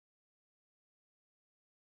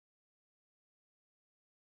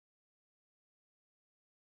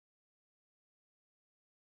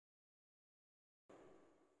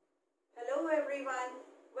Hello everyone,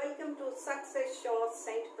 welcome to Success Sure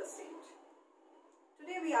Cent%.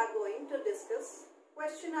 Today we are going to discuss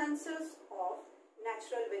question answers of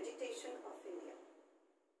Natural Vegetation of India.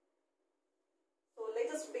 So let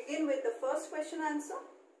us begin with the first question answer.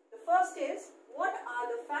 The first is, what are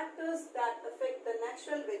the factors that affect the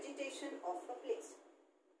natural vegetation of a place?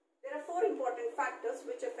 There are four important factors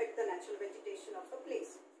which affect the natural vegetation of a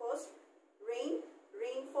place. First,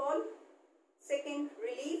 rainfall. Second,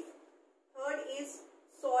 relief. Third is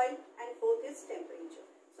soil, and fourth is temperature.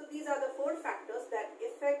 So these are the four factors that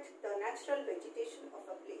affect the natural vegetation of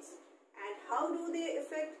a place. And how do they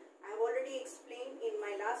affect? I have already explained in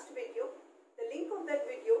my last video. The link of that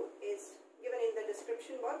video is given in the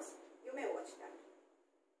description box. You may watch that.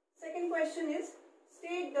 Second question is,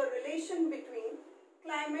 state the relation between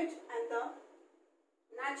climate and the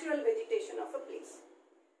natural vegetation of a place.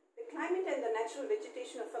 The climate and the natural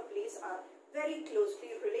vegetation of a place are very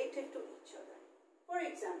closely related to each other. For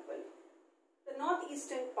example, the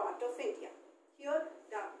northeastern part of India. Here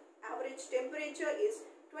the average temperature is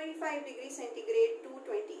 25 degrees centigrade to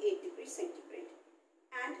 28 degrees centigrade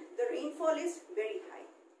and the rainfall is very high.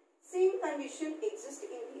 Same condition exists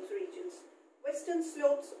in these regions. Western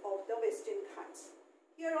slopes of the Western Ghats.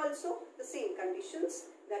 Here also the same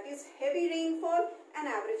conditions, that is heavy rainfall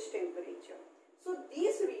and average temperature. So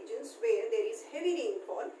these regions where there is heavy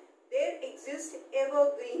rainfall, there exists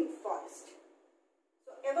evergreen forest.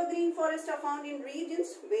 So evergreen forests are found in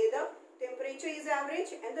regions where the temperature is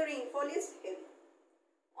average and the rainfall is heavy.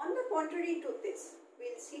 On the contrary to this, we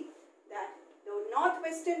will see that the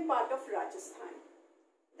northwestern part of Rajasthan,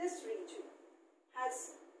 this region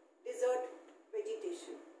has desert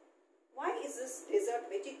vegetation. Why is this desert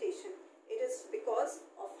vegetation? It is because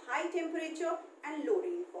of high temperature and low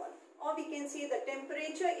rainfall. Or we can say the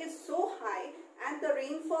temperature is so high and the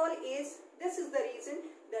rainfall is, this is the reason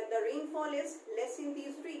that the rainfall is less in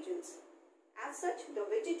these regions. As such, the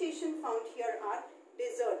vegetation found here are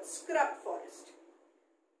desert scrub forest.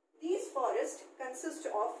 These forests consist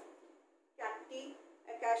of cacti,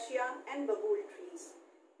 acacia and babool trees.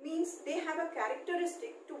 Means they have a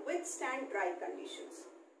characteristic to withstand dry conditions.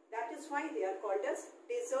 That is why they are called as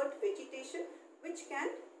desert vegetation, which can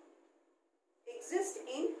exist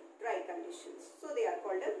in dry conditions. So they are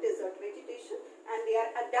called as desert vegetation and they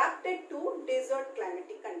are adapted to desert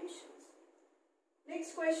climatic conditions.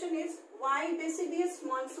 Next question is, why deciduous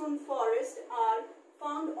monsoon forests are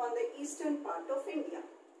found on the eastern part of India?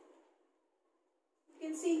 You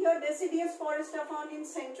can see here deciduous forests are found in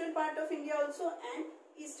central part of India also and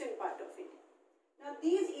eastern part of India. Now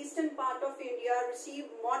these eastern part of India receive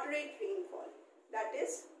moderate rainfall, that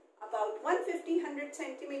is about 150-100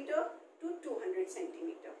 centimeter to 200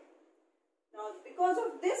 centimeter. Now because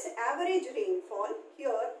of this average rainfall,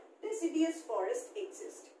 here deciduous forests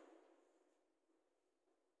exist.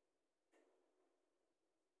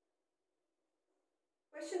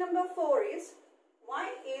 Question number 4 is,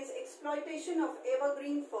 why is exploitation of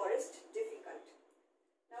evergreen forest difficult?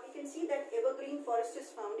 Now we can see that evergreen forest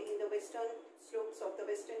is found in the western slopes of the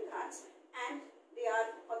Western Ghats and they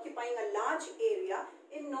are occupying a large area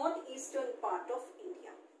in northeastern part of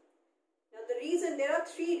India. Now the reason, there are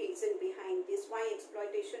three reasons behind this why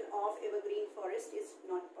exploitation of evergreen forest is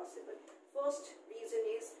not possible. First reason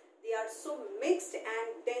is they are so mixed and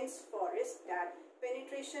dense forests that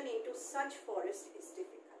penetration into such forest is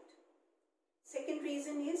difficult. Second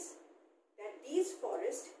reason is that in these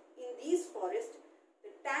forests,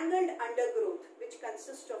 the tangled undergrowth which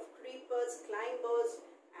consists of creepers, climbers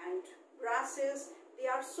and grasses, they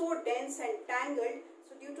are so dense and tangled.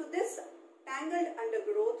 So due to this tangled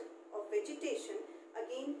undergrowth of vegetation,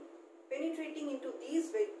 again penetrating into these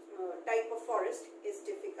type of forest is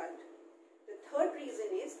difficult. The third reason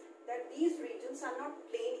is that these regions are not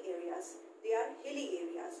plain areas, they are hilly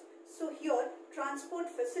areas. So here transport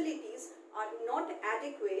facilities are not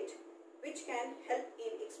adequate which can help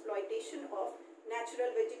in exploitation of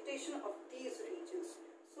natural vegetation of these regions.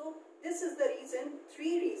 So this is the reason,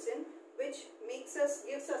 three reasons which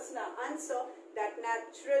gives us the answer that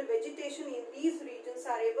natural vegetation in these regions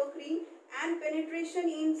are evergreen and penetration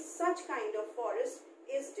in such kind of forest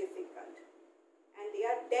is difficult. And they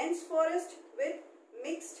are dense forest with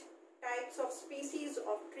mixed types of species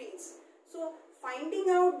of trees. So finding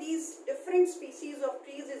out these different species of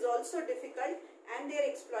trees is also difficult and their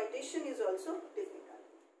exploitation is also difficult.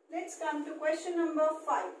 Let's come to question number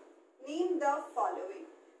 5. Name the following.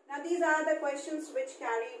 Now these are the questions which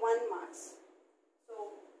carry 1 marks.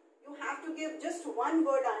 So you have to give just one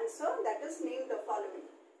word answer, that is name the following.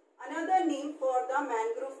 Another name for the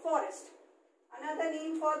mangrove forest. Another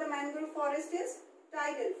name for the mangrove forest is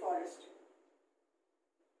tidal forest.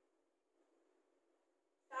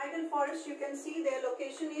 Tidal forest, you can see their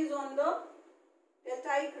location is on the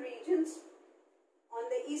deltaic regions on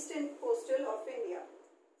the eastern coastal of India.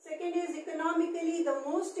 Second is economically the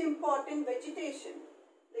most important vegetation.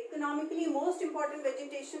 The economically most important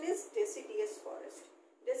vegetation is deciduous forest.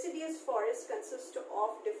 Deciduous forest consists of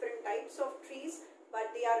different types of trees, but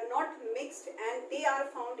they are not mixed and they are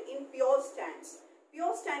found in pure stands.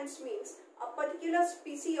 Pure stands means a particular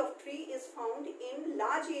species of tree is found in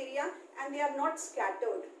large area and they are not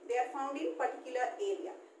scattered. They are found in particular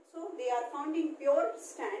area. So they are found in pure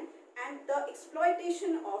stand, and the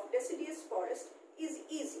exploitation of deciduous forest is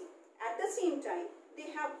easy. At the same time,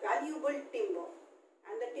 they have valuable timber,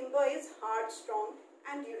 and the timber is hard, strong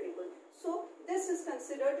and durable. So this is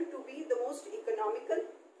considered to be the most economical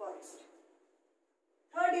forest.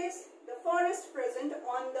 Third is the forest present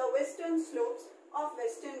on the western slopes of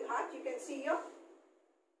Western Ghat. You can see here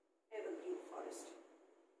evergreen forest.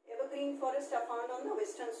 Evergreen forests are found on the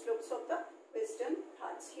western slopes of the Western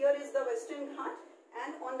Ghats. Here is the Western Ghat,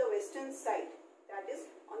 and on the western side, that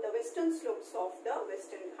is on the western slopes of the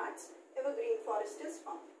Western Ghats, evergreen forest is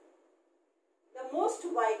found. The most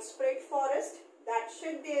widespread forest that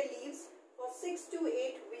shed their leaves for 6 to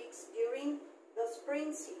 8 weeks during the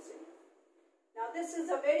spring season. Now this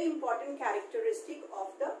is a very important characteristic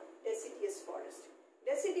of the deciduous forest.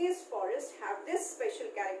 Deciduous forests have this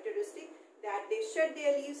special characteristic that they shed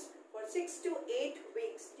their leaves for 6 to 8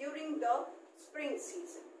 weeks during the spring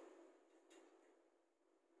season.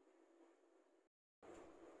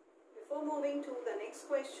 Before moving to the next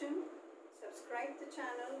question, subscribe the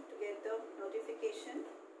channel to get the notification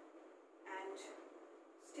and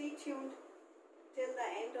stay tuned till the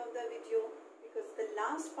end of the video, because the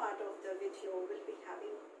last part of the video will be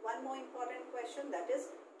having one more important question, that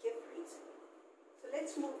is give reason. So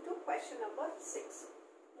let's move to question number 6.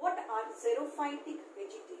 What are xerophytic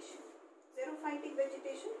vegetation? Xerophytic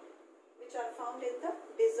vegetation which are found in the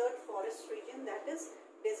desert forest region, that is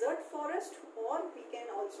desert forest, or we can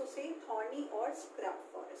also say thorny or scrub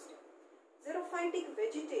forest. Xerophytic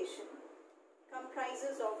vegetation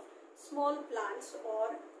comprises of small plants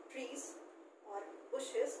or trees or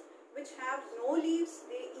bushes which have no leaves.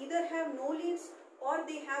 They either have no leaves or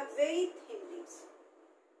they have very thin leaves,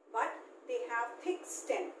 but they have thick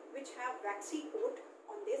stem which have waxy coat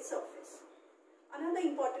on their surface. Another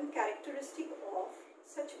important characteristic of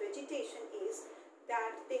such vegetation is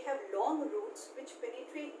that they have long roots which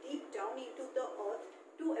penetrate deep down into the earth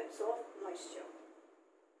to absorb moisture.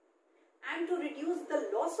 And to reduce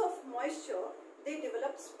the loss of moisture, they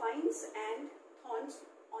develop spines and thorns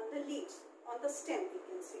on the leaves, on the stem, we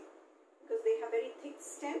can say, because they have very thick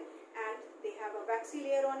stem and they have a waxy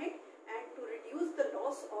layer on it, and to reduce the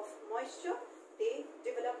loss of moisture, they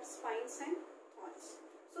develop spines and thorns.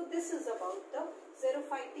 So this is about the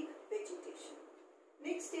xerophytic vegetation.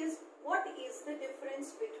 Next is, what is the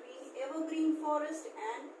difference between evergreen forest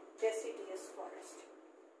and deciduous forest?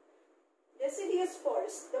 Deciduous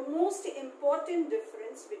forest, the most important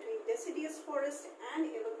difference between deciduous forest and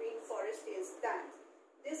evergreen forest is that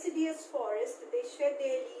deciduous forest, they shed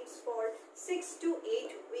their leaves for 6 to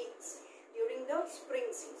 8 weeks during the spring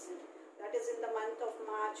season, that is in the month of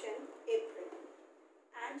March and April.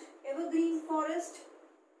 And evergreen forest,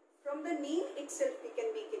 from the name itself we can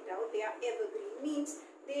make it out, they are evergreen, means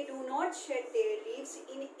they do not shed their leaves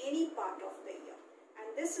in any part of the year, and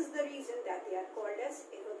this is the reason that they are called as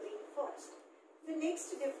evergreen forest. The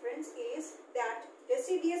next difference is that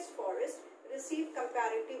deciduous forests receive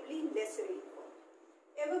comparatively less rainfall.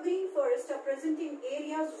 Evergreen forests are present in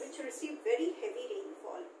areas which receive very heavy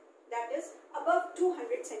rainfall, that is above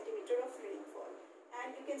 200 centimeter of rainfall.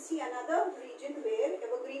 And you can see another region where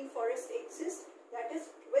evergreen forest exists, that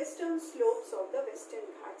is western slopes of the Western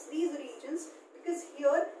Ghats. These regions, because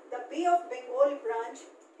here the Bay of Bengal branch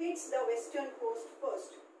hits the western coast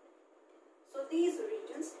first. So these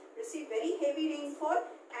regions receive very heavy rainfall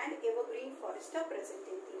and evergreen forests are present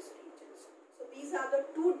in these regions. So these are the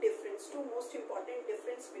two most important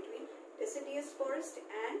difference between deciduous forest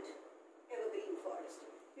and evergreen forest.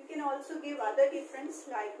 You can also give other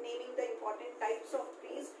difference like naming the important types of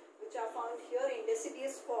trees which are found here in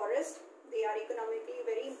deciduous forest. They are economically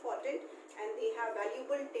very important and they have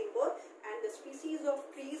valuable timber, and the species of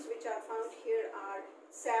trees which are found here are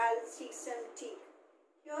sal, sesame, teak.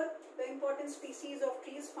 Here the important species of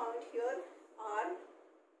trees found here are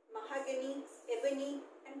mahogany, ebony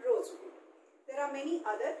and rosewood. There are many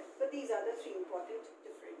other, but these are the three important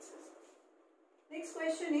differences. Next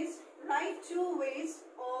question is, write 2 ways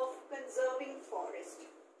of conserving forest.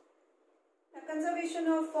 The conservation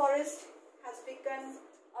of forest has become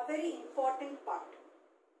a very important part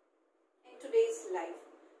in today's life,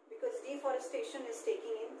 because deforestation is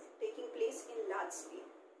taking place in large scale.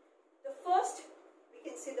 The first, we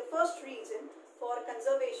can say the first reason for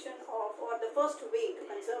conservation of, or the first way to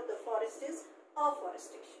conserve the forest is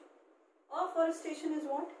afforestation. Afforestation is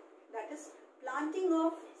what? That is planting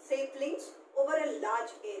of saplings over a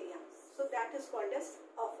large area. So that is called as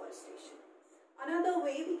afforestation. Another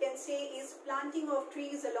way we can say is planting of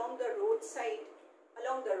trees along the roadside,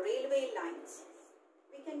 along the railway lines.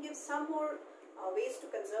 We can give some more ways to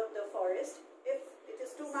conserve the forest. If it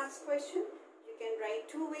is 2 marks question, you can write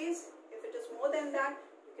 2 ways. If it is more than that,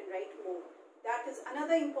 you can write more. That is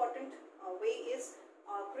another important way is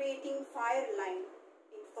creating fire line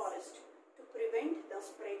in forest to prevent the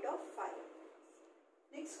spread of fire.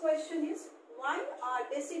 Next question is, why are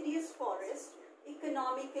deciduous forests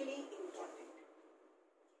economically important?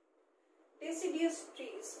 Deciduous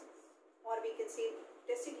trees, or we can say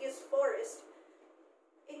deciduous forest,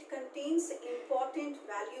 it contains important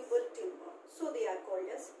valuable timber. So they are called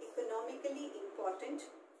as economically important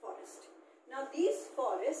forest. Now these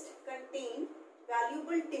forests contain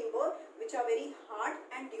valuable timber which are very hard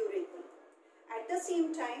and durable. At the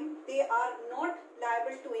same time, they are not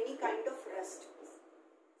liable to any kind of rust.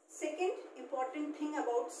 Second important thing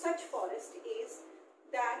about such forest is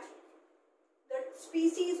that the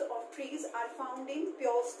species of trees are found in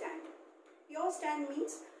pure stand. Pure stand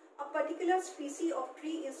means a particular species of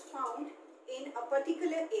tree is found in a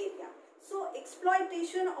particular area. So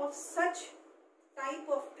exploitation of such type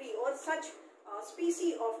of tree or such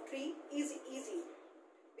species of tree is easy.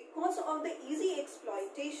 Because of the easy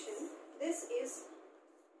exploitation, this is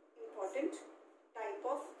important type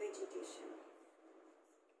of vegetation.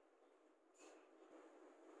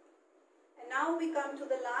 And now we come to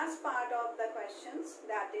the last part of the questions,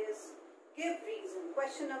 that is give reason.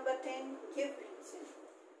 Question number 10, give reason.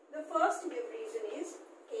 The first give reason is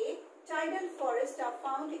A. Tidal forests are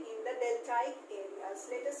found in the deltaic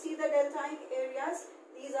areas. Let us see the deltaic areas.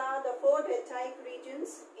 These are the 4 deltaic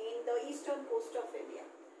regions in the eastern coast of India.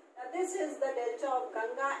 Now this is the delta of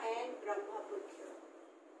Ganga and Brahmaputra.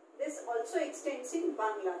 This also extends in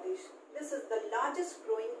Bangladesh. This is the largest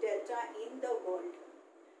growing delta in the world.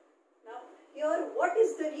 Now here, what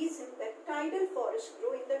is the reason that tidal forests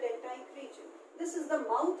grow in the deltaic region? This is the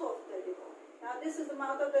mouth of the river. Now this is the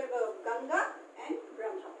mouth of the river Ganga and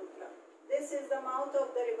Brahmaputra. This is the mouth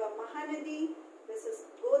of the river Mahanadi. This is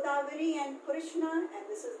Godavari and Krishna, and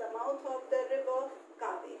this is the mouth of the river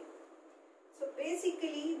Kaveri. So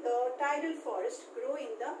basically the tidal forests grow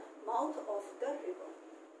in the mouth of the river.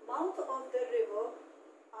 Mouth of the river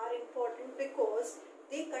are important because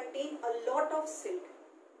they contain a lot of silt.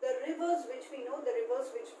 The rivers which we know, the rivers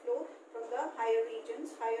which flow from the higher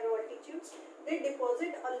regions, higher altitudes, they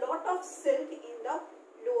deposit a lot of silt in the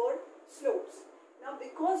lower slopes. Now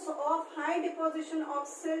because of high deposition of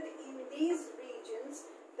silt in these regions,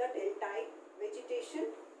 the deltaic vegetation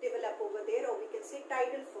develop over there, or we can say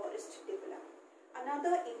tidal forest develop.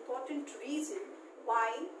 Another important reason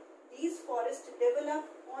why these forests develop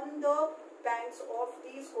on the banks of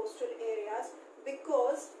these coastal areas,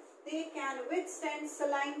 because they can withstand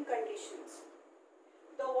saline conditions.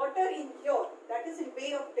 The water in here, that is in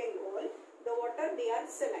Bay of Bengal, the water they are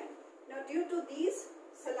saline. Now due to these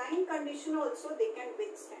saline condition also they can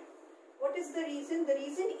withstand. What is the reason? The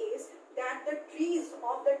reason is that the trees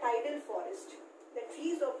of the tidal forest, the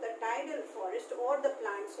trees of the tidal forest or the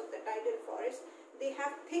plants of the tidal forest, they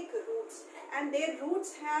have thick roots and their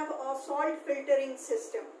roots have a salt filtering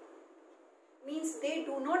system. Means they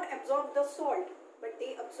do not absorb the salt, but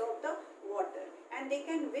they absorb the water, and they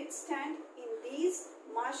can withstand in these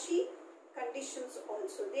marshy conditions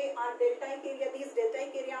also. They are deltaic area, these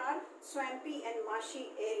deltaic area are swampy and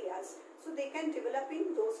marshy areas, so they can develop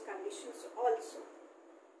in those conditions also.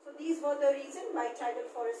 So these were the reason why tidal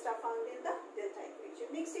forests are found in the deltaic region.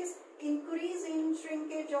 Next is increase in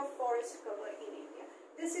shrinkage of forest cover in India.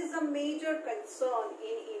 This is a major concern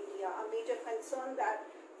in India, a major concern that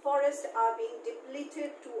forests are being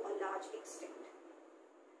depleted to a large extent.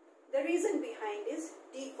 The reason behind is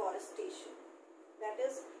deforestation, that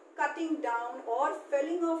is cutting down or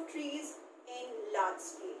felling of trees in large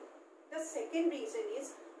scale. The second reason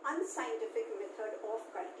is unscientific method of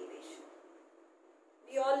cultivation.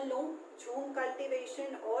 We all know jhum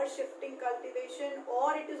cultivation or shifting cultivation,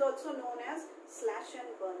 or it is also known as slash and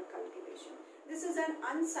burn cultivation. This is an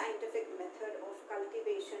unscientific method of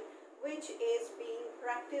cultivation which is being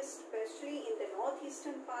practiced especially in the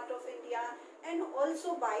northeastern part of India and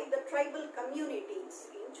also by the tribal communities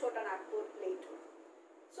in Chotanagpur Plateau.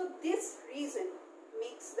 So this reason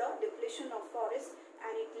makes the depletion of forest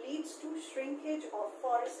and it leads to shrinkage of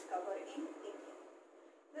forest cover in India.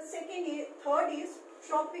 The third is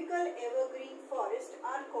tropical evergreen forests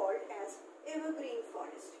are called as evergreen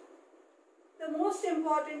forest. The most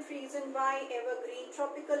important reason why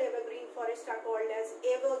tropical evergreen forests are called as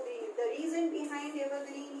evergreen, the reason behind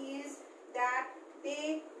evergreen is that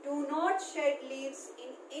they do not shed leaves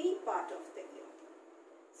in any part of the year.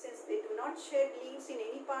 Since they do not shed leaves in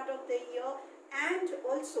any part of the year, and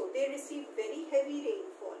also they receive very heavy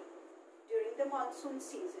rainfall during the monsoon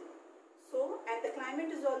season. So, and the climate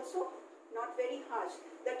is also not very harsh.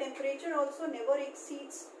 The temperature also never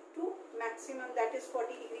exceeds to maximum, that is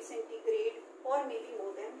 40 degrees centigrade or maybe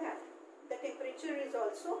more than that. The temperature is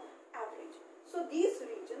also average. So these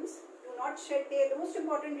regions do not shed, the most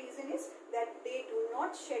important reason is that they do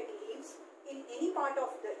not shed leaves in any part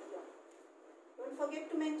of the year. Don't forget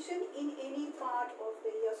to mention in any part of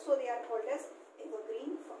the year. So they are called as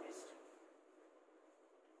evergreen forest.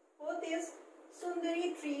 Fourth is,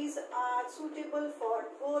 Sundari trees are suitable for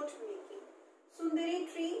boat making.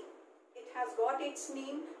 Sundari tree, it has got its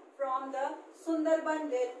name from the Sundarban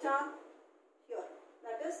Delta here.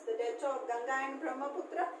 That is the delta of Ganga and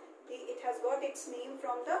Brahmaputra. It has got its name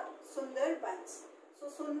from the Sundarbans. So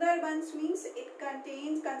Sundarbans means it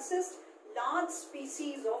consists large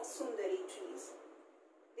species of Sundari trees.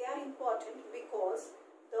 They are important because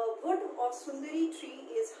the wood of Sundari tree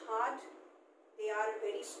is hard, they are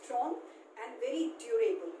very strong and very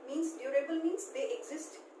durable. Durable means they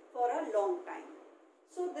exist for a long time.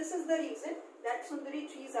 So this is the reason that Sundari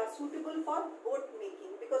trees are suitable for boat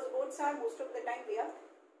making, because boats are most of the time they are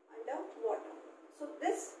under water. So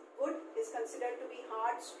this wood is considered to be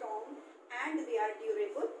hard, strong and they are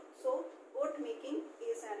durable. So boat making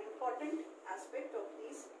is an important aspect of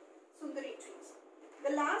these Sundari trees.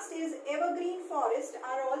 The last is, evergreen forests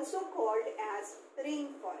are also called as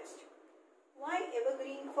rainforest. Why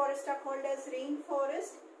evergreen forests are called as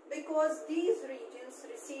rainforest? Because these regions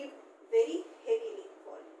receive very heavy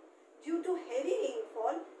rainfall. Due to heavy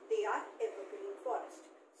rainfall, they are evergreen forest.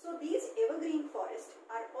 So these evergreen forests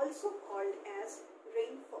are also called as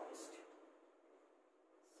rainforest.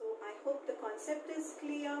 So I hope the concept is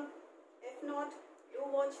clear. If not, do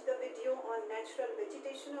watch the video on Natural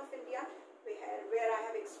Vegetation of India where I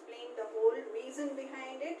have explained the whole reason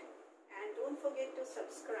behind it, and don't forget to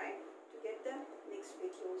subscribe to get the next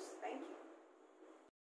videos. Thank you.